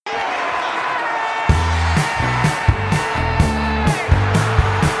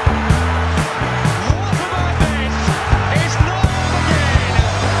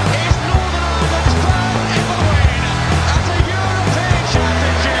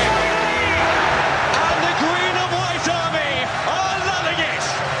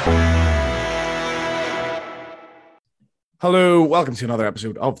Hello, welcome to another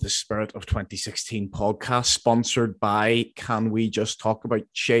episode of the Spirit of 2016 podcast, sponsored by Can We Just Talk About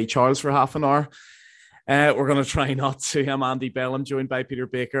Shay Charles for half an hour? We're going to try not to. I'm Andy Bell. I'm joined by Peter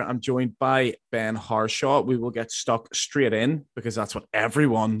Baker. I'm joined by Ben Harshaw. We will get stuck straight in because that's what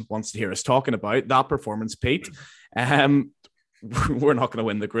everyone wants to hear us talking about. That performance, Pete. We're not going to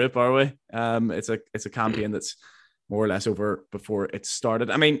win the group, are we? It's a campaign that's more or less over before it started.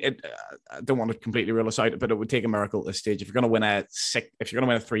 I mean, I don't want to completely rule us out, but it would take a miracle at this stage. If you're going to win a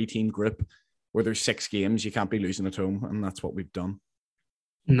 3-team group where there's 6 games, you can't be losing at home, and that's what we've done.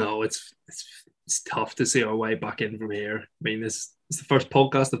 No, it's tough to see our way back in from here. I mean, this is the first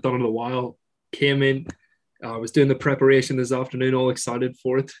podcast I've done in a while. Came in, I was doing the preparation this afternoon, all excited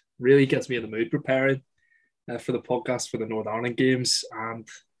for it. Really gets me in the mood preparing for the podcast for the Northern Ireland games, and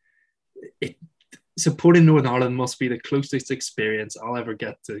supporting Northern Ireland must be the closest experience I'll ever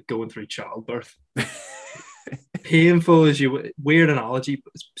get to going through childbirth. Painful weird analogy,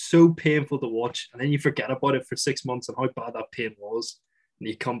 but it's so painful to watch, and then you forget about it for 6 months and how bad that pain was, and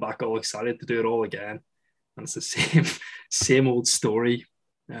you come back all excited to do it all again, and it's the same old story.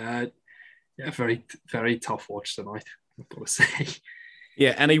 Very, very tough watch tonight, I've got to say.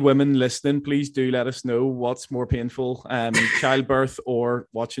 Yeah, any women listening, please do let us know what's more painful, childbirth or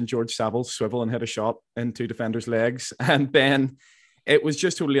watching George Saville swivel and hit a shot into defenders' legs. And Ben, it was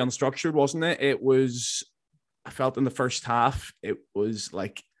just totally unstructured, wasn't it? I felt in the first half, it was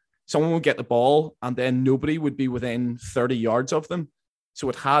like someone would get the ball and then nobody would be within 30 yards of them. So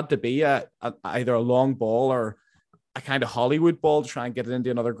it had to be either a long ball or a kind of Hollywood ball to try and get it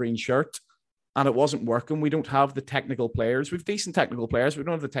into another green shirt. And it wasn't working. We don't have the technical players. We've decent technical players. We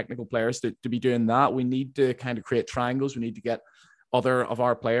don't have the technical players to be doing that. We need to kind of create triangles. We need to get other of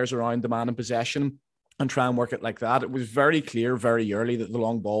our players around the man in possession and try and work it like that. It was very clear very early that the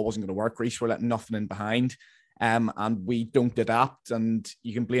long ball wasn't going to work. Greece were letting nothing in behind. And we don't adapt. And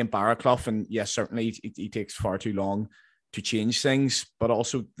you can blame Barraclough. And yes, certainly he takes far too long to change things. But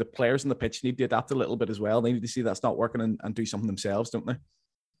also the players on the pitch need to adapt a little bit as well. They need to see that's not working and do something themselves, don't they?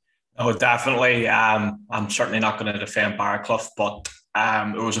 Oh, definitely. I'm certainly not going to defend Barraclough, but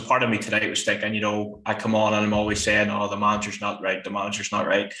it was a part of me today that was thinking, I come on and I'm always saying, the manager's not right.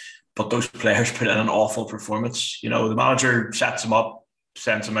 But those players put in an awful performance. The manager sets them up,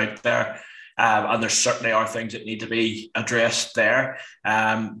 sends them out there. And there certainly are things that need to be addressed there.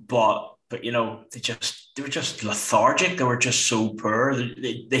 But they were just lethargic. They were just so poor.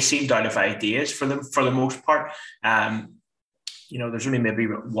 They seemed out of ideas for the most part. There's only maybe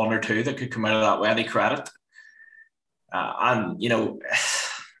 1 or 2 that could come out of that with any credit. It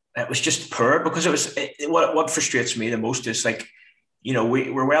was just poor because what frustrates me the most is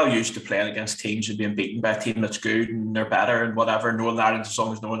we're well used to playing against teams and being beaten by a team that's good and they're better and whatever. Northern Ireland, as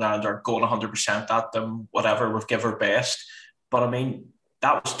long as Northern Ireland are going 100% at them, whatever, we've given our best. But I mean,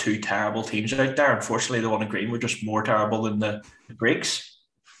 that was 2 terrible teams out there. Unfortunately, the one in green were just more terrible than the Greeks.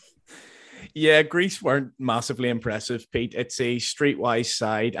 Yeah, Greece weren't massively impressive, Pete. It's a streetwise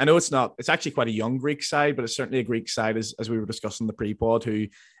side. I know it's actually quite a young Greek side, but it's certainly a Greek side, as we were discussing the pre-pod, who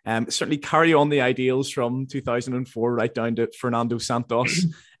certainly carry on the ideals from 2004 right down to Fernando Santos.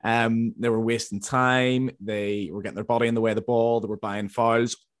 They were wasting time. They were getting their body in the way of the ball. They were buying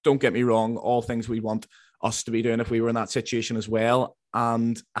fouls. Don't get me wrong, all things we want us to be doing if we were in that situation as well.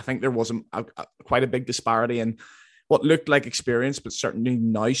 And I think there was quite a big disparity in what looked like experience, but certainly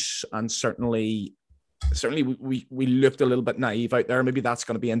nice, and certainly we looked a little bit naive out there. Maybe that's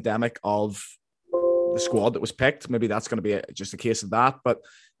going to be endemic of the squad that was picked. Maybe that's going to be just a case of that, but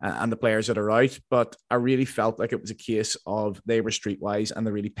and the players that are out. But I really felt like it was a case of they were streetwise and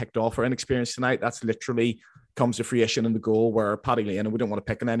they really picked off our inexperience tonight. That's literally comes to fruition in the goal where Paddy Lane, and we don't want to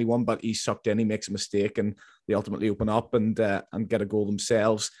pick on anyone, but he's sucked in, he makes a mistake, and they ultimately open up and get a goal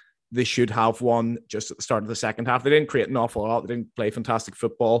themselves. They should have won just at the start of the second half. They didn't create an awful lot. They didn't play fantastic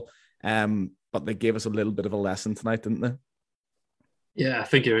football, but they gave us a little bit of a lesson tonight, didn't they? Yeah, I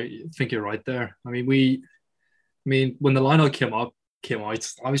think you're right there. I mean, when the lineup came out,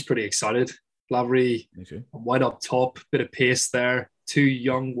 I was pretty excited. Lavery, wide up top, bit of pace there. 2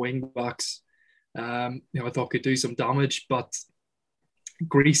 young wing backs, I thought could do some damage, but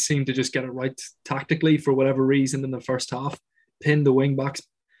Greece seemed to just get it right tactically for whatever reason in the first half. Pinned the wing backs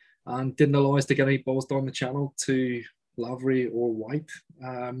and didn't allow us to get any balls down the channel to Lavery or White.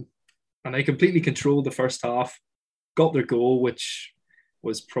 And they completely controlled the first half, got their goal, which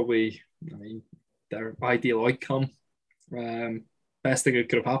was probably, their ideal outcome. Best thing that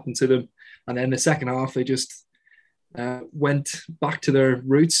could have happened to them. And then the second half, they just went back to their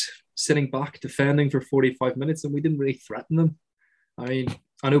roots, sitting back, defending for 45 minutes, and we didn't really threaten them. I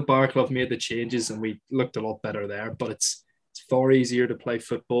know Barraclough made the changes and we looked a lot better there, but It's far easier to play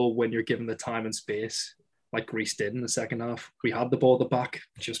football when you're given the time and space, like Greece did in the second half. We had the ball at the back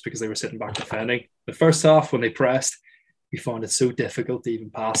just because they were sitting back defending. The first half, when they pressed, we found it so difficult to even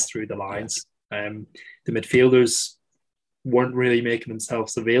pass through the lines. The midfielders weren't really making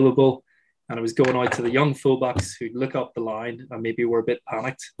themselves available. And it was going out to the young fullbacks who'd look up the line and maybe were a bit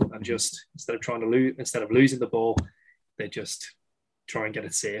panicked and just, instead of losing the ball, they just try and get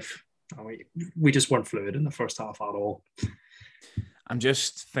it safe. And we just weren't fluid in the first half at all. I'm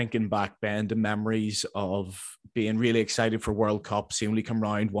just thinking back, Ben, to memories of being really excited for World Cup, seeing we come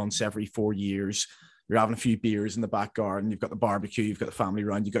round once every 4 years. You're having a few beers in the back garden, you've got the barbecue, you've got the family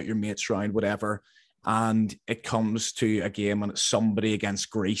round, you've got your mates round, whatever. And it comes to a game and it's somebody against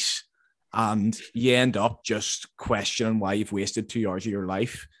Greece. And you end up just questioning why you've wasted 2 hours of your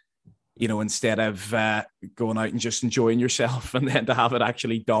life, you know, instead of going out and just enjoying yourself, and then to have it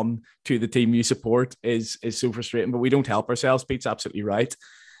actually done to the team you support is so frustrating. But we don't help ourselves. Pete's absolutely right.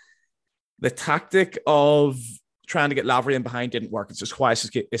 The tactic of trying to get Lavery in behind didn't work. It's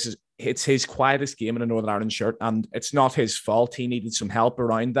his quietest game in a Northern Ireland shirt, and it's not his fault. He needed some help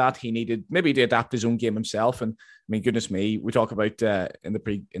around that. He needed maybe to adapt his own game himself. And I mean, goodness me, we talk about in the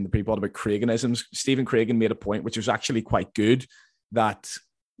pre-pod about Craiganisms. Stephen Craigan made a point which was actually quite good, that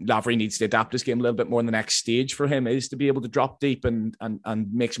Lavery needs to adapt his game a little bit more. In the next stage for him is to be able to drop deep and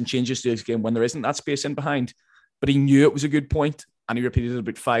make some changes to his game when there isn't that space in behind. But he knew it was a good point, and he repeated it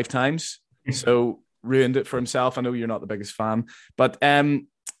about 5 times. So ruined it for himself. I know you're not the biggest fan, but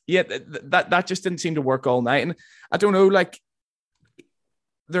that just didn't seem to work all night. And I don't know, like,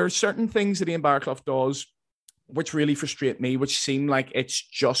 there are certain things that Ian Barraclough does which really frustrate me, which seem like it's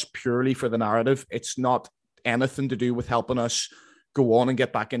just purely for the narrative. It's not anything to do with helping us go on and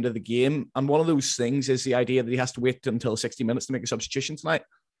get back into the game. And one of those things is the idea that he has to wait until 60 minutes to make a substitution tonight.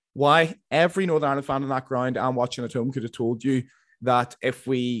 Why? Every Northern Ireland fan in that ground and watching at home could have told you that if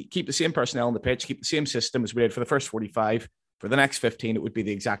we keep the same personnel on the pitch, keep the same system as we did for the first 45, for the next 15, it would be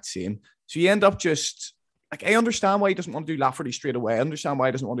the exact same. So you end up just, like, I understand why he doesn't want to do Lafferty straight away. I understand why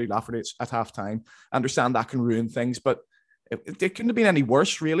he doesn't want to do Lafferty at halftime. I understand that can ruin things, but it couldn't have been any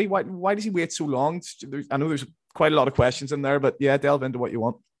worse, really. Why does he wait so long? I know there's quite a lot of questions in there, but yeah, delve into what you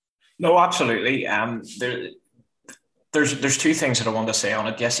want. No, absolutely. There's two things that I want to say on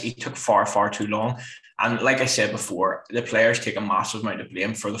it. Yes, he took far, far too long. And like I said before, the players take a massive amount of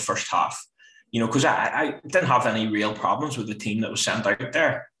blame for the first half. You know, because I didn't have any real problems with the team that was sent out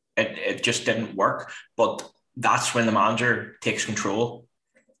there. It just didn't work. But that's when the manager takes control.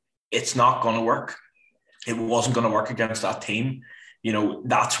 It's not going to work. It wasn't going to work against that team. You know,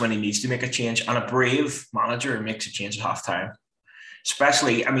 that's when he needs to make a change. And a brave manager makes a change at halftime.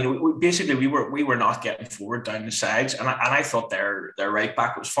 Especially, I mean, we were not getting forward down the sides, and I thought their right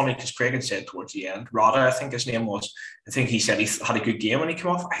back was funny because Craigan said towards the end, Rada, I think his name was. I think he said he had a good game when he came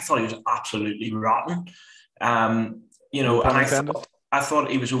off. I thought he was absolutely rotten. You know, and I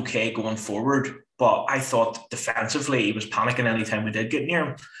thought he was okay going forward, but I thought defensively he was panicking anytime we did get near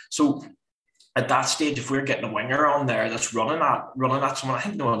him. So at that stage, if we're getting a winger on there that's running at someone, I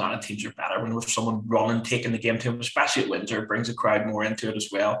think Northern Ireland teams are better when we have someone running, taking the game to him, especially at Windsor, brings the crowd more into it as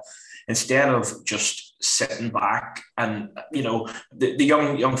well. Instead of just sitting back and, you know, the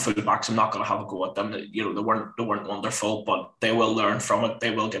young fullbacks, I'm not going to have a go at them. You know, they weren't wonderful, but they will learn from it.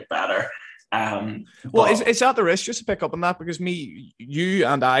 They will get better. Is that the risk, just to pick up on that? Because you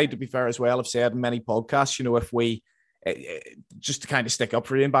and I, to be fair as well, have said in many podcasts, you know, if we just to kind of stick up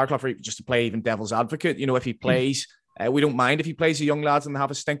for Ian Barraclough, just to play even devil's advocate, you know, if he plays, we don't mind if he plays the young lads and they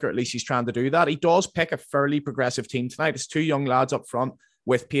have a stinker. At least he's trying to do that. He does pick a fairly progressive team tonight. It's 2 young lads up front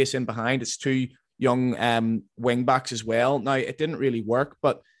with pace in behind. It's 2 young wing backs as well. Now, it didn't really work,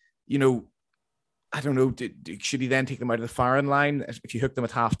 but, you know, I don't know, should he then take them out of the firing line? If you hook them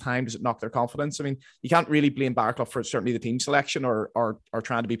at half time, does it knock their confidence? I mean, you can't really blame Barraclough for certainly the team selection or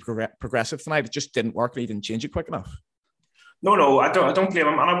trying to be progressive tonight. It just didn't work and he didn't change it quick enough. No, I don't blame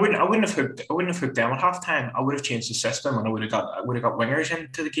him, and I wouldn't have hooked them at halftime. I would have changed the system, and I would have got wingers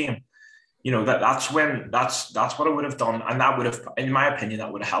into the game. You know, that's what I would have done, and that would have, in my opinion,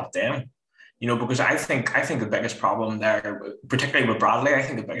 that would have helped them. You know, because I think the biggest problem there, particularly with Bradley, I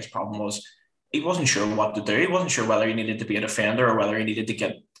think the biggest problem was he wasn't sure what to do. He wasn't sure whether he needed to be a defender or whether he needed to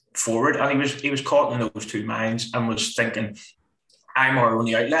get forward, and he was caught in those two minds and was thinking, I'm our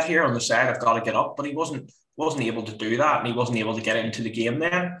only outlet here on the side. I've got to get up, but he wasn't able to do that, and he wasn't able to get into the game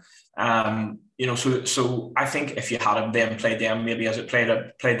then. You know, so I think if you had him then played them maybe as it played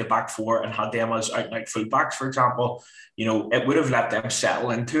the back 4 and had them as out and out fullbacks, for example, you know, it would have let them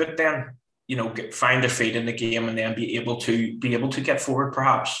settle into it then. You know, find their feet in the game and then be able to get forward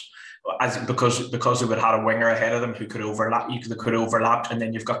perhaps. because they would have had a winger ahead of them who could overlap. They could overlap, and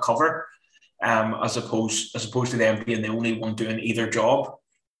then you've got cover, as opposed to them being the only one doing either job.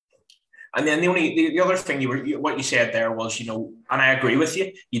 And then the other thing what you said there was, and I agree with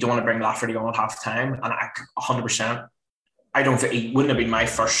you. You don't want to bring Lafferty on at half time, and 100%. I don't think he wouldn't have been my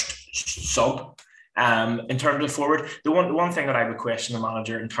first sub. In terms of forward, the one thing that I would question the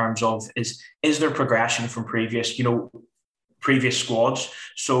manager in terms of is there progression from previous squads.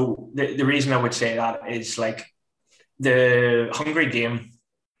 So the reason I would say that is like the Hungary game.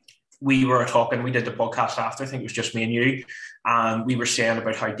 We were talking, we did the podcast after, I think it was just me and you, and we were saying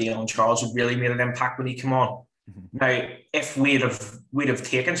about how Dale Charles had really made an impact when he came on. Mm-hmm. Now, if we'd have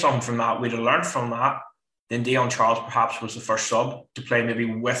taken something from that, we'd have learned from that, then Dale Charles perhaps was the first sub to play maybe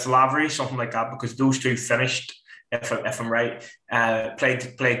with Lavery, something like that, because those two finished, if I'm right,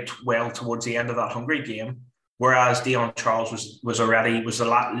 played well towards the end of that Hungary game, whereas Dale Charles was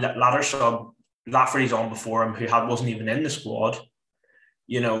the latter sub. Lafferty's on before him, who wasn't even in the squad.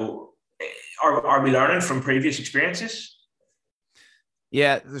 Are we learning from previous experiences?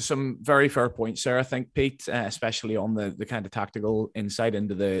 Yeah, there's some very fair points there, I think, Pete, especially on the kind of tactical insight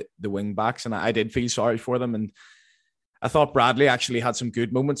into the wing backs. And I did feel sorry for them. And I thought Bradley actually had some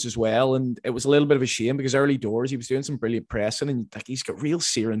good moments as well. And it was a little bit of a shame because early doors, he was doing some brilliant pressing and he's got real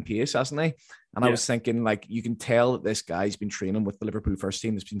searing pace, hasn't he? And I was thinking, you can tell that this guy's been training with the Liverpool first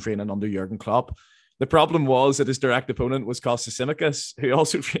team. That's been training under Jurgen Klopp. The problem was that his direct opponent was Kostas Tsimikas, who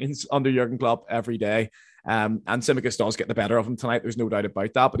also trains under Jurgen Klopp every day. And Tsimikas does get the better of him tonight. There's no doubt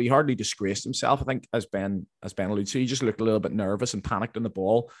about that. But he hardly disgraced himself, I think, as Ben alluded to. He just looked a little bit nervous and panicked on the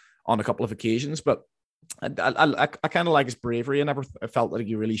ball on a couple of occasions. But I kind of like his bravery. I never felt that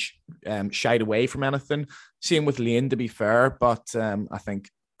he really shied away from anything. Same with Lane, to be fair. But I think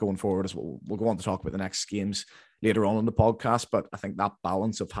going forward, as we'll go on to talk about the next games later on in the podcast, but I think that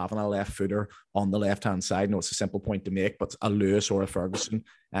balance of having a left footer on the left-hand side, I know it's a simple point to make, but a Lewis or a Ferguson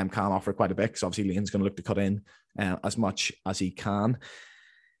can offer quite a bit, because obviously Lane's going to look to cut in as much as he can.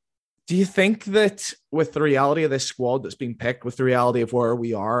 Do you think that with the reality of this squad that's been picked, with the reality of where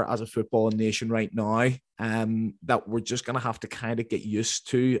we are as a footballing nation right now, that we're just going to have to kind of get used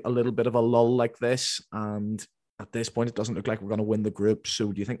to a little bit of a lull like this? And at this point, it doesn't look like we're going to win the group.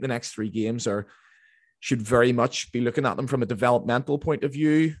 So do you think the next 3 games should very much be looking at them from a developmental point of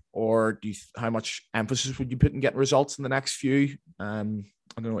view, or how much emphasis would you put in getting results in the next few? I don't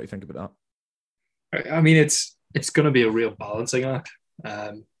know what you think about that. I mean, it's going to be a real balancing act.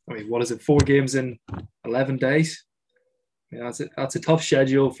 What is it? 4 games in 11 days. That's a tough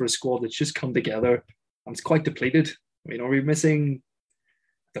schedule for a squad that's just come together and it's quite depleted. Are we missing?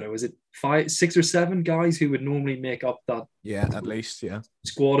 I don't know. Is it 5, 6, or 7 guys who would normally make up that? Yeah, at least, yeah.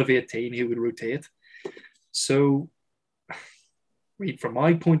 Squad of 18 who would rotate. So, from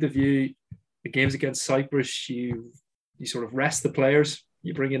my point of view, the games against Cyprus, you sort of rest the players.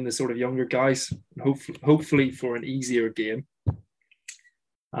 You bring in the sort of younger guys, hopefully for an easier game.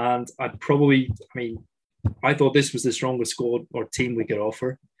 And I thought this was the strongest squad or team we could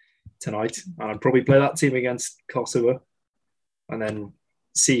offer tonight. And I'd probably play that team against Kosovo and then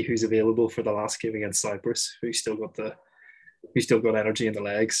see who's available for the last game against Cyprus, who's still got energy in the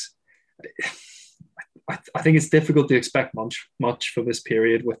legs. I think it's difficult to expect much from this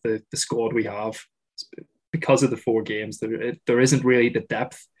period with the squad we have because of the 4 games. There isn't really the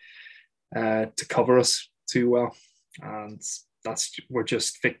depth to cover us too well, and we're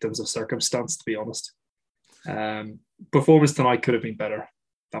just victims of circumstance, to be honest. Performance tonight could have been better.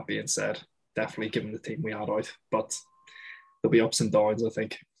 That being said, definitely given the team we had out, but there'll be ups and downs, I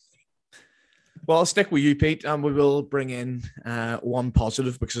think. Well, I'll stick with you, Pete, and we will bring in one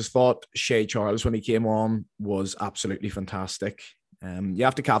positive, because I thought Shea Charles, when he came on, was absolutely fantastic. You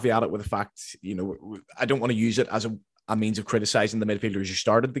have to caveat it with the fact, I don't want to use it as a means of criticising the midfielders who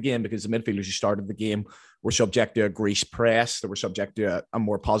started the game, because the midfielders who started the game were subject to a Greece press. They were subject to a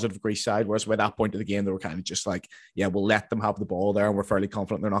more positive Greece side, whereas by that point of the game, they were kind of just like, yeah, we'll let them have the ball there and we're fairly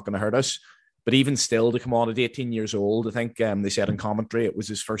confident they're not going to hurt us. But even still, to come on at 18 years old, I think they said in commentary it was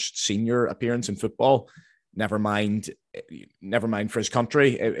his first senior appearance in football. Never mind for his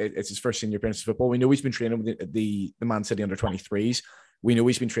country. It's his first senior appearance in football. We know he's been training with the Man City under-23s. We know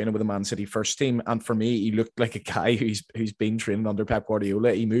he's been training with the Man City first team. And for me, he looked like a guy who's been training under Pep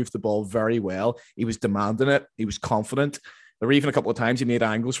Guardiola. He moved the ball very well. He was demanding it. He was confident. There were even a couple of times he made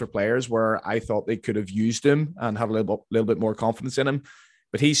angles for players where I thought they could have used him and had a little bit more confidence in him.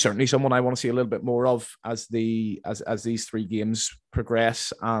 But he's certainly someone I want to see a little bit more of as these 3 games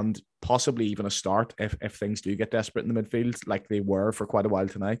progress, and possibly even a start if things do get desperate in the midfield like they were for quite a while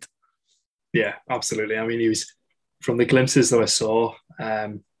tonight. Yeah, absolutely. I mean, he was, from the glimpses that I saw,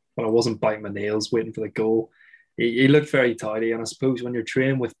 when I wasn't biting my nails waiting for the goal. He looked very tidy, and I suppose when you're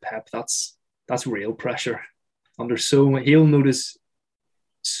training with Pep, that's real pressure. He'll notice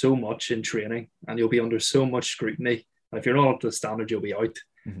so much in training, and you'll be under so much scrutiny. And if you're not up to the standard, you'll be out.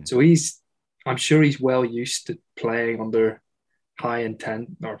 Mm-hmm. So I'm sure he's well used to playing under high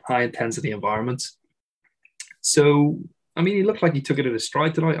intensity environments. So, I mean, he looked like he took it at a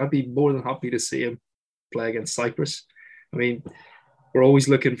stride tonight. I'd be more than happy to see him play against Cyprus. I mean, we're always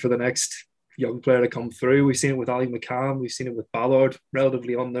looking for the next young player to come through. We've seen it with Ali McCann. We've seen it with Ballard,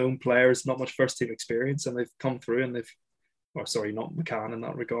 relatively unknown players, not much first team experience, and they've come through and not McCann in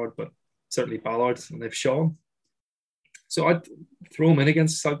that regard, but certainly Ballard, and they've shown. So I'd throw him in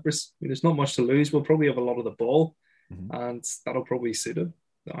against Cyprus. I mean, there's not much to lose. We'll probably have a lot of the ball, and that'll probably suit him.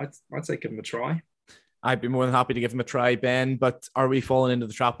 I'd say give him a try. I'd be more than happy to give him a try, Ben, but are we falling into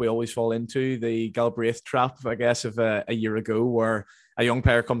the trap we always fall into, the Galbraith trap, I guess, of a year ago, where a young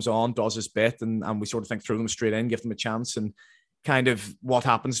player comes on, does his bit, and we sort of think throw them straight in, give them a chance, and kind of what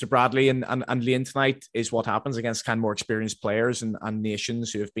happens to Bradley and Lane tonight is what happens against kind of more experienced players and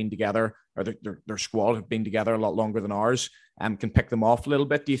nations who have been together, or their squad have been together a lot longer than ours, and can pick them off a little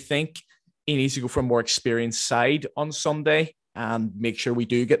bit. Do you think he needs to go for a more experienced side on Sunday and make sure we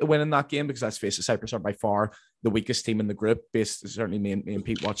do get the win in that game? Because let's face it, Cyprus are by far the weakest team in the group. Certainly me and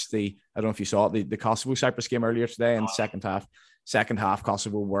Pete watched I don't know if you saw it, the Kosovo-Cyprus game earlier today, and second half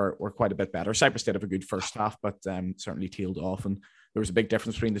Kosovo were quite a bit better. Cyprus did have a good first half, but certainly tailed off, and there was a big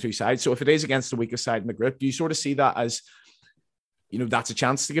difference between the two sides. So if it is against the weakest side in the group, do you sort of see that as, that's a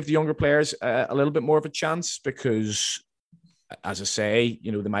chance to give the younger players a little bit more of a chance? Because, as I say,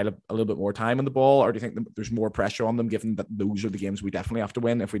 they might have a little bit more time on the ball, or do you think there's more pressure on them, given that those are the games we definitely have to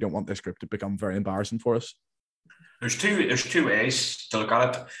win if we don't want this group to become very embarrassing for us? There's two ways to look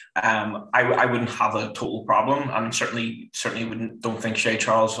at it. I wouldn't have a total problem, and certainly don't think Shea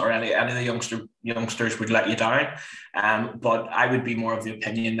Charles or any of the youngsters would let you down. But I would be more of the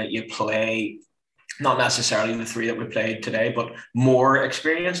opinion that you play, not necessarily the three that we played today, but more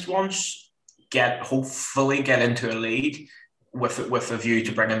experienced ones hopefully get into a lead with a view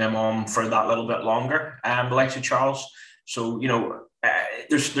to bringing them on for that little bit longer. The likes of Charles. So,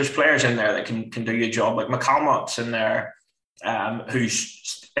 there's players in there that can do your job. Like McCalmott's in there,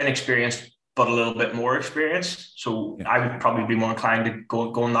 who's inexperienced but a little bit more experienced. So I would probably be more inclined to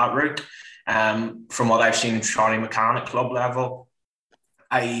go on that route. From what I've seen Charlie McCann at club level,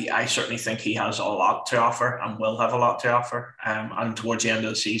 I certainly think he has a lot to offer and will have a lot to offer. And towards the end of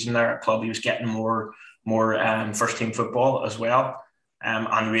the season there at club, he was getting more first team football as well.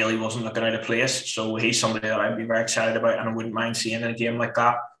 And really wasn't looking out of place. So he's somebody that I'd be very excited about, and I wouldn't mind seeing in a game like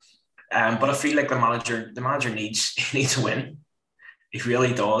that. But I feel like the manager needs to win. He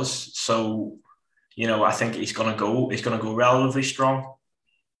really does. So, I think he's gonna go relatively strong.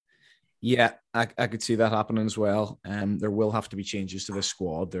 Yeah, I could see that happening as well. There will have to be changes to this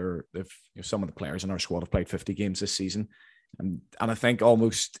squad. Some of the players in our squad have played 50 games this season. And I think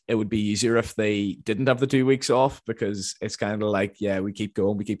almost it would be easier if they didn't have the 2 weeks off, because it's kind of like, we keep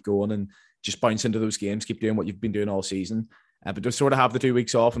going and just bounce into those games, keep doing what you've been doing all season. But to sort of have the 2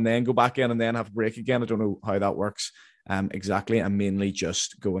 weeks off and then go back in and then have a break again, I don't know how that works exactly. I'm mainly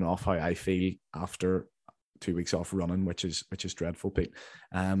just going off how I feel after 2 weeks off running, which is dreadful, Pete.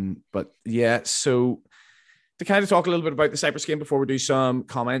 But yeah, so to kind of talk a little bit about the Cyprus game before we do some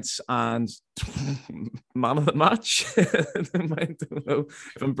comments and man of the match. I don't know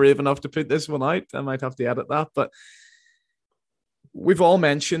if I'm brave enough to put this one out. I might have to edit that, but we've all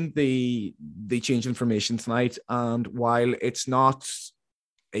mentioned the change in formation tonight, and while it's not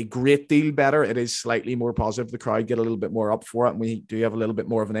a great deal better, it is slightly more positive. The crowd get a little bit more up for it, and we do have a little bit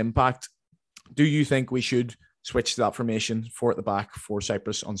more of an impact. Do you think we should switch to that formation at the back for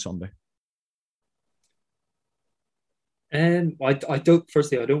Cyprus on Sunday? I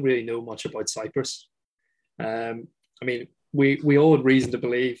don't really know much about Cyprus. I mean, we all had reason to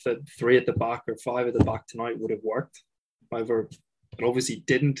believe that 3 at the back or 5 at the back tonight would have worked. However, it obviously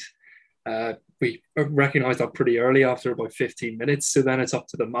didn't. We recognised that pretty early after about 15 minutes. So then it's up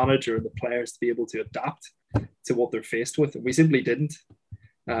to the manager and the players to be able to adapt to what they're faced with. And we simply didn't.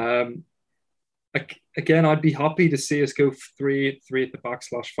 Again, I'd be happy to see us go 3 at the back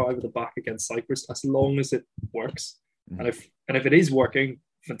 / 5 at the back against Cyprus, as long as it works. And if it is working,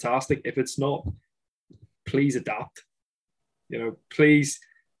 fantastic. If it's not, please adapt. Please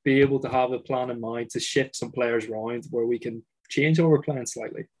be able to have a plan in mind to shift some players around where we can change our plan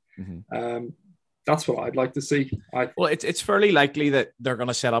slightly. That's what I'd like to see. Well, it's fairly likely that they're going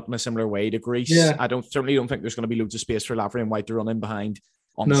to set up in a similar way to Greece. Yeah. I certainly don't think there's going to be loads of space for Lavery and White to run in behind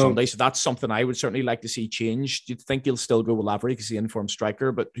on Sunday. So that's something I would certainly like to see change. Do you think he'll still go with Lavery because he's an informed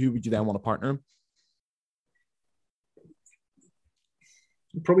striker, but who would you then want to partner him?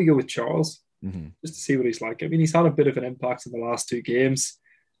 I'd probably go with Charles, just to see what he's like. I mean, he's had a bit of an impact in the last 2 games.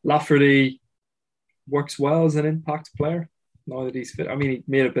 Lafferty works well as an impact player now that he's fit. I mean, he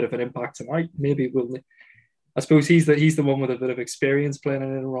made a bit of an impact tonight. Maybe we'll. I suppose he's the one with a bit of experience playing in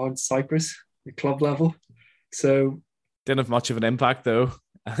and around Cyprus at club level. So didn't have much of an impact though.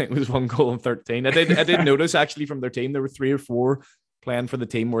 I think it was 1 goal and 13. I did notice actually from their team there were 3 or 4 playing for the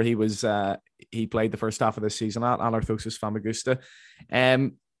team where he was he played the first half of this season at Anorthosis Famagusta.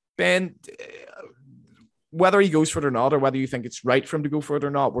 Ben, whether he goes for it or not, or whether you think it's right for him to go for it or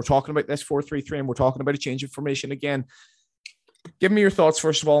not, we're talking about this 4-3-3 and we're talking about a change of formation again. Give me your thoughts,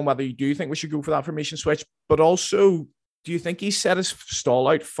 first of all, on whether you do think we should go for that formation switch, but also, do you think he's set his stall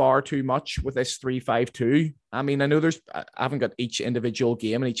out far too much with this 3-5-2? I mean, I know I haven't got each individual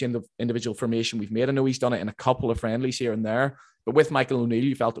game and each individual formation we've made. I know he's done it in a couple of friendlies here and there, but with Michael O'Neill,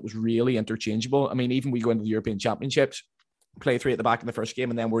 you felt it was really interchangeable. I mean, even we go into the European Championships, play 3 at the back in the first game,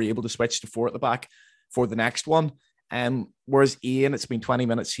 and then we're able to switch to 4 at the back for the next one. Whereas Ian, it's been 20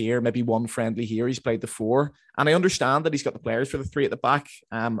 minutes here, maybe 1 friendly here. He's played the 4. And I understand that he's got the players for the 3 at the back.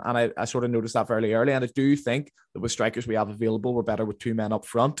 And I sort of noticed that fairly early. And I do think that with strikers we have available, we're better with 2 men up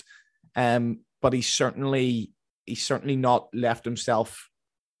front. But he's certainly not left himself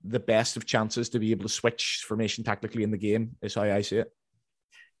the best of chances to be able to switch formation tactically in the game, is how I see it.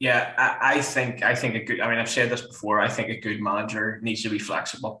 Yeah, I think a good, I mean, I've said this before, I think a good manager needs to be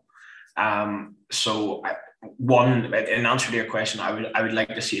flexible. One, in answer to your question, I would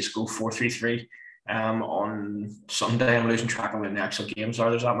like to see us go 4-3-3 on Sunday. I'm losing track of when the actual games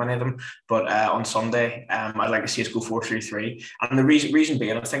are. There's that many of them. But on Sunday, I'd like to see us go 4-3-3. And the reason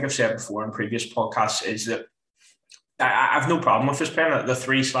being, I think I've said before in previous podcasts, is that I have no problem with us playing the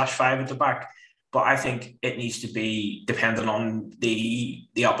 3/5 at the back. But I think it needs to be dependent on the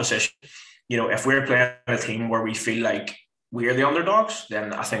opposition. You know, if we're playing a team where we feel like we're the underdogs,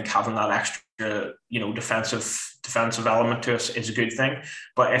 then I think having that extra, defensive element to us is a good thing.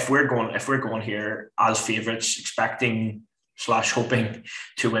 But if we're going here as favourites, expecting / hoping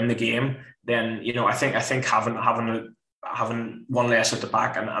to win the game, then I think having 1 less at the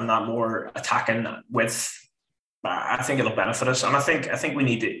back and that more attacking with, I think it'll benefit us. And I think we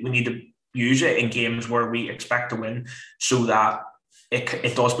need to use it in games where we expect to win, so that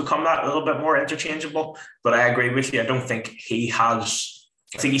it does become that a little bit more interchangeable. But I agree with you. I don't think he has.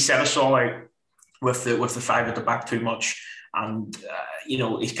 I think he set us all out with the 5 at the back too much, and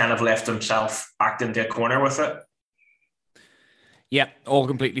he's kind of left himself backed into a corner with it. Yeah, all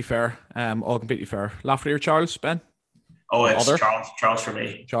completely fair. Lafferty or Charles, Ben? Oh, it's Charles for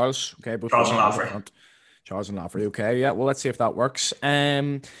me. Charles, okay. Both Charles and Lafferty. Charles and Lafferty, okay. Yeah, well, let's see if that works.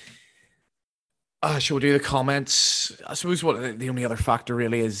 Shall we do the comments? I suppose what the only other factor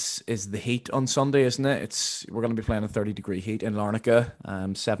really is the heat on Sunday, isn't it? We're going to be playing a 30-degree heat in Larnaca,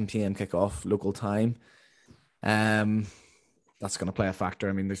 7 p.m. kickoff local time. That's going to play a factor.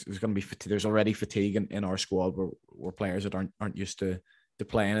 I mean, there's going to be there's already fatigue in our squad where players that aren't used to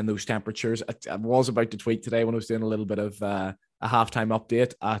playing in those temperatures. I was about to tweet today when I was doing a little bit of a halftime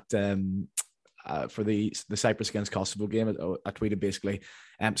update for the Cyprus against Kosovo game. I tweeted basically,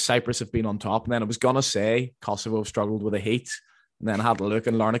 Cyprus have been on top, and then I was gonna say Kosovo have struggled with the heat, and then I had a look,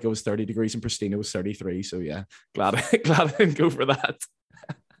 and Larnaca was 30 degrees and Pristina was 33. So yeah, glad I didn't go for that.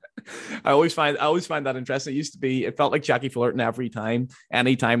 I always find that interesting. It felt like Jackie Fullerton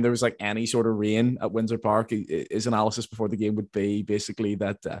anytime there was like any sort of rain at Windsor Park, his analysis before the game would be basically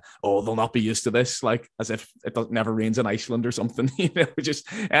that they'll not be used to this, like as if it never rains in Iceland or something.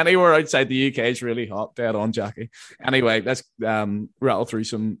 Just anywhere outside the UK is really hot. Dead on, Jackie. Anyway, let's rattle through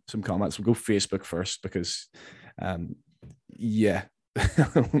some comments. We'll go Facebook first because maybe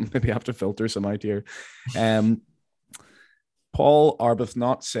I have to filter some out here. Paul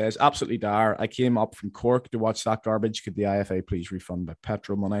Arbuthnot says, absolutely dire. I came up from Cork to watch that garbage. Could the IFA please refund my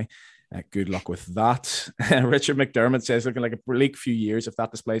petrol money? Good luck with that. Richard McDermott says, looking like a bleak few years if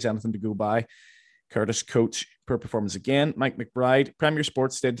that displays anything to go by. Curtis Coates, poor performance again. Mike McBride, Premier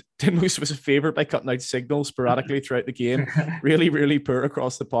Sports did most of us a favour by cutting out signals sporadically throughout the game. Really, really poor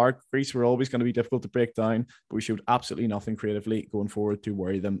across the park. Greece were always going to be difficult to break down, but we showed absolutely nothing creatively going forward to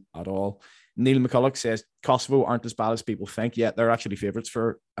worry them at all. Neil McCulloch says Kosovo aren't as bad as people think. Yeah, they're actually favourites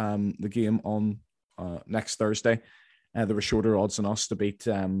for the game on next Thursday. There were shorter odds than us to beat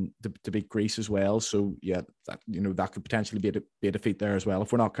Greece as well. So yeah, that could potentially be a defeat there as well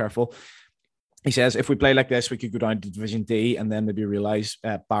if we're not careful. He says, if we play like this, we could go down to Division D and then maybe realise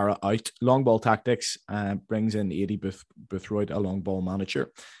Barra out. Long ball tactics brings in 80 Boothroyd, a long ball manager.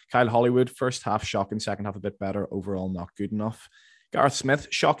 Kyle Hollywood, first half shocking, second half a bit better, overall not good enough. Gareth Smith,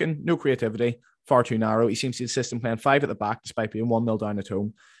 shocking, no creativity, far too narrow. He seems to insist on playing 5 at the back despite being 1-0 down at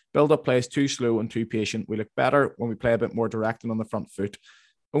home. Build-up play is too slow and too patient. We look better when we play a bit more direct and on the front foot.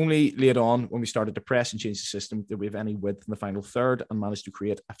 Only late on, when we started to press and change the system, did we have any width in the final third and managed to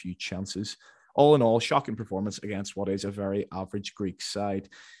create a few chances. All in all, shocking performance against what is a very average Greek side.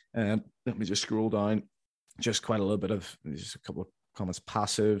 Let me just scroll down. Just quite a little bit of, just a couple of comments.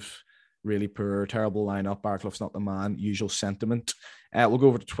 Passive, really poor, terrible lineup. Barclough's not the man, usual sentiment. We'll go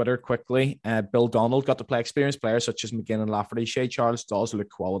over to Twitter quickly. Bill Donald got to play experienced players such as McGinn and Lafferty. Shay Charles does look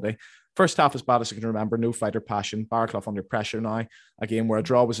quality. First half as bad as I can remember. No fighter passion. Barclough under pressure now. A game where a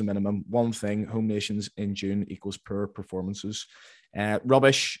draw was a minimum. One thing, home nations in June equals poor performances.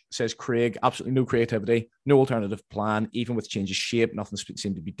 Rubbish, says Craig. Absolutely no creativity. No alternative plan. Even with change of shape, nothing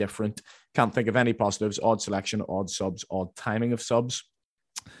seemed to be different. Can't think of any positives. Odd selection, odd subs, odd timing of subs.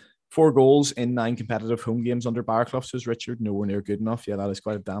 4 goals in 9 competitive home games under Barclough, says Richard. Nowhere near good enough. Yeah, that is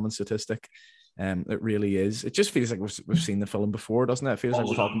quite a damning statistic. It really is. It just feels like we've seen the film before, doesn't it? It feels like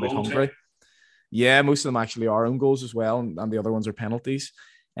we're talking about Hungary. Yeah, most of them actually are own goals as well, and the other ones are penalties.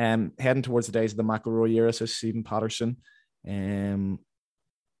 Heading towards the days of the McElroy era, says Stephen Patterson. Tom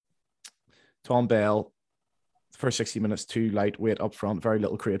Bell, first 60 minutes, too lightweight up front, very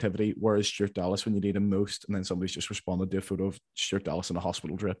little creativity. Where is Stuart Dallas when you need him most? And then somebody's just responded to a photo of Stuart Dallas in a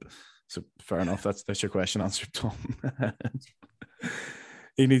hospital drip. So fair enough. That's your question answered, Tom.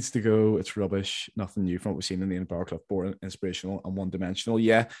 He needs to go. It's rubbish. Nothing new from what we've seen in the Barclough. Boring, inspirational, and one-dimensional.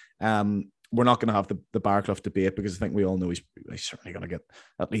 Yeah. We're not going to have the Barclough debate because I think we all know he's certainly going to get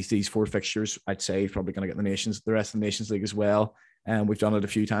at least these 4 fixtures. I'd say he's probably going to get the rest of the Nations League as well. And we've done it a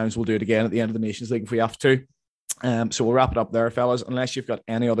few times. We'll do it again at the end of the Nations League if we have to. So we'll wrap it up there, fellas. Unless you've got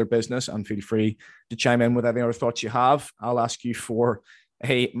any other business, and feel free to chime in with any other thoughts you have. I'll ask you for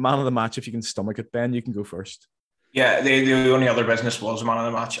a man of the match if you can stomach it. Ben, you can go first. Yeah, the only other business was man of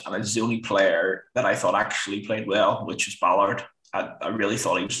the match, and it's the only player that I thought actually played well, which was Ballard. I really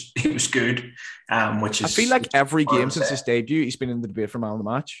thought he was good. Which is, I feel like every game since his debut, he's been in the debate for man of the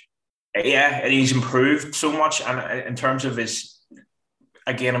match. Yeah, and he's improved so much. And in terms of his,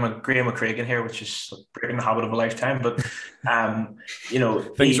 again, I'm a Graham McCragen here, which is breaking the habit of a lifetime. But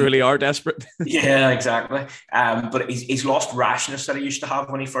things really are desperate. Yeah, exactly. But he's lost rashness that he used to have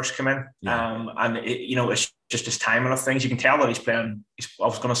when he first came in. Yeah. And it's just his timing of things. You can tell that he's playing. I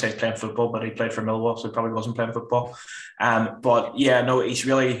was going to say he's playing football, but he played for Millwall, so he probably wasn't playing football. But yeah, no, he's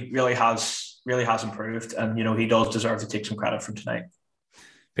really has improved, and he does deserve to take some credit from tonight.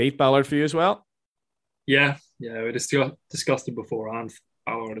 Pete, Ballard for you as well. Yeah, we discussed it beforehand.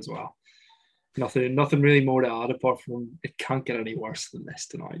 Ballard as well. Nothing really more to add apart from it can't get any worse than this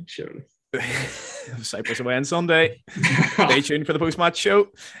tonight, surely. Cyprus away on Sunday. Stay tuned for the post-match show.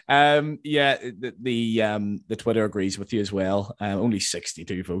 The Twitter agrees with you as well. Only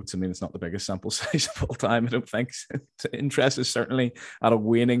 62 votes. I mean, it's not the biggest sample size of all time, I don't think. Interest is certainly at a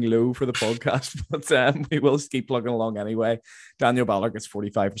waning low for the podcast, but we will keep plugging along anyway. Daniel Ballard gets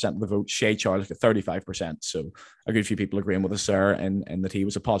 45% of the vote. Shay Charles gets 35%. So a good few people agreeing with us there, and that he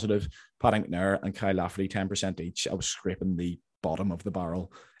was a positive. Paddy McNair and Kyle Lafferty 10% each. I was scraping the bottom of the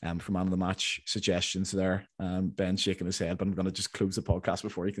barrel for man of the match suggestions there. Ben shaking his head, but I'm going to just close the podcast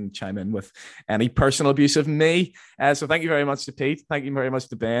before he can chime in with any personal abuse of me. So thank you very much to Pete. Thank you very much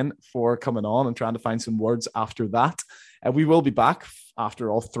to Ben for coming on and trying to find some words after that. We will be back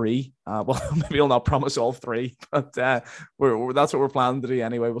after all 3. Well, maybe I'll not promise all 3, but that's what we're planning to do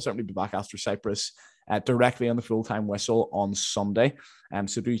anyway. We'll certainly be back after Cyprus directly on the full-time whistle on Sunday.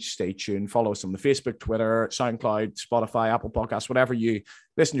 So do stay tuned. Follow us on the Facebook, Twitter, SoundCloud, Spotify, Apple Podcasts, whatever you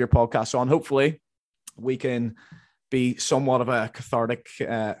listen to your podcasts on. Hopefully we can be somewhat of a cathartic,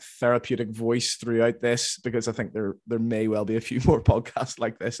 therapeutic voice throughout this, because I think there may well be a few more podcasts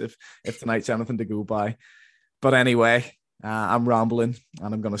like this if tonight's anything to go by. But anyway, I'm rambling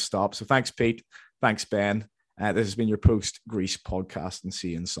and I'm going to stop. So thanks, Pete. Thanks, Ben. This has been your post-Greece podcast, and see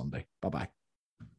you on Sunday. Bye-bye.